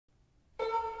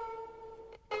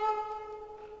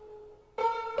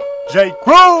J.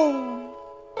 Crew.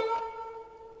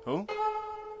 Who?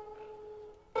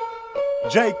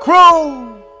 J.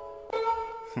 Crew.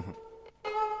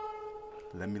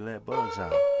 Let me let Bugs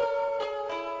out.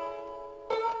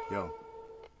 Yo.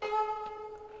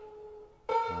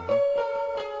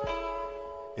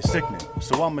 It's sickening,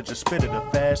 so I'ma just spit at a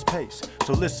fast pace.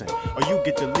 So listen, or you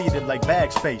get deleted like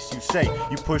bag space. You say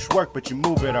you push work, but you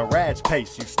move at a rat's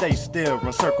pace. You stay still,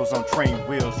 run circles on train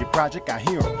wheels. Your project, I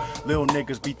hear 'em. Lil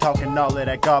niggas be talking all of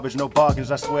that garbage, no bargains.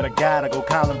 I swear to God, I go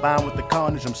Columbine with the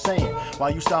carnage. I'm saying,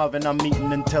 while you starving, I'm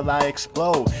eating until I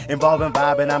explode. Involving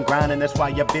vibing, I'm grinding, that's why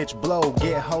your bitch blow.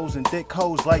 Get hoes and dick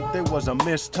hoes like there was a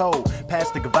mistold.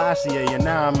 Past the Gavassier, and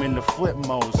now I'm in the flip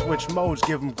mode. Switch modes,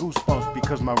 give them goosebumps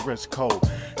because my wrist cold.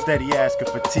 Steady asking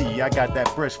for tea, I got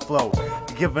that brisk flow.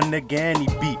 Give a nigga any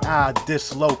beat, I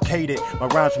dislocate it. My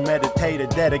rhymes meditated,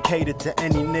 dedicated to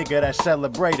any nigga that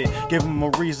celebrated. Give him a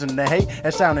reason to hate,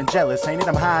 that sounding jealous, ain't it?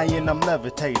 I'm high and I'm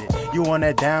levitated. You on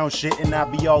that down shit and I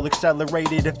be all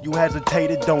accelerated. If you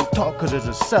hesitated, don't talk cause there's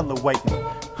a cellar waiting.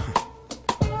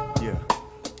 Yeah.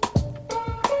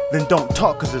 Then don't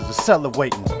talk cause there's a cellar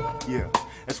waiting. Yeah.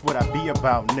 That's what I be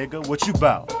about, nigga. What you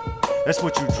about? That's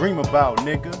what you dream about,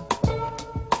 nigga.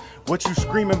 What you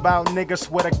screaming about, nigga?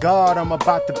 Swear to God, I'm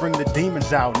about to bring the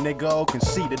demons out, nigga. Oh,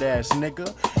 conceited ass nigga.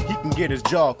 He can get his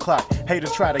jaw clocked.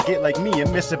 Haters try to get like me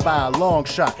and miss it by a long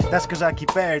shot. That's cause I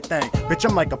keep everything. Bitch,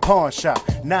 I'm like a pawn shop.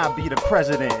 Now I be the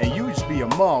president and you just be a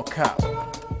mall cop.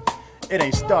 It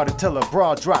ain't started till a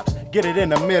bra drops. Get it in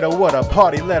the middle of the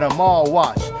party, let them all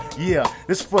watch. Yeah,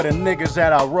 this for the niggas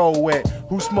that I roll with,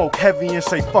 who smoke heavy and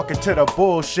say fuck it to the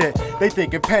bullshit. They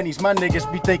thinking pennies, my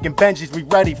niggas be thinking Benjis. We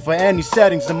ready for any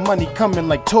settings, the money coming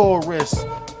like tourists.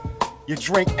 Your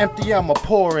drink empty, I'ma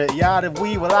pour it. You out of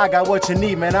weed, well I got what you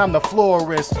need, man, I'm the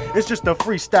florist. It's just a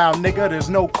freestyle, nigga, there's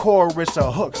no chorus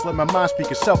or hooks. Let my mind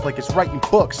speak itself like it's writing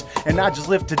books. And I just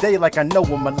live today like I know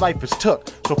what my life is took.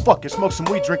 So fuck it, smoke some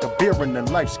weed, drink a beer, and then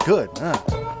life's good.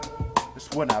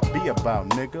 That's what I be about,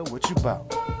 nigga. What you about?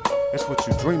 That's what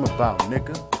you dream about,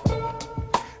 nigga.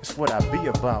 That's what I be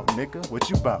about, nigga. What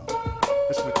you about?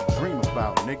 That's what you dream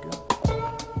about, nigga.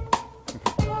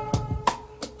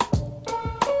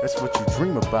 That's what you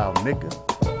dream about, nigga.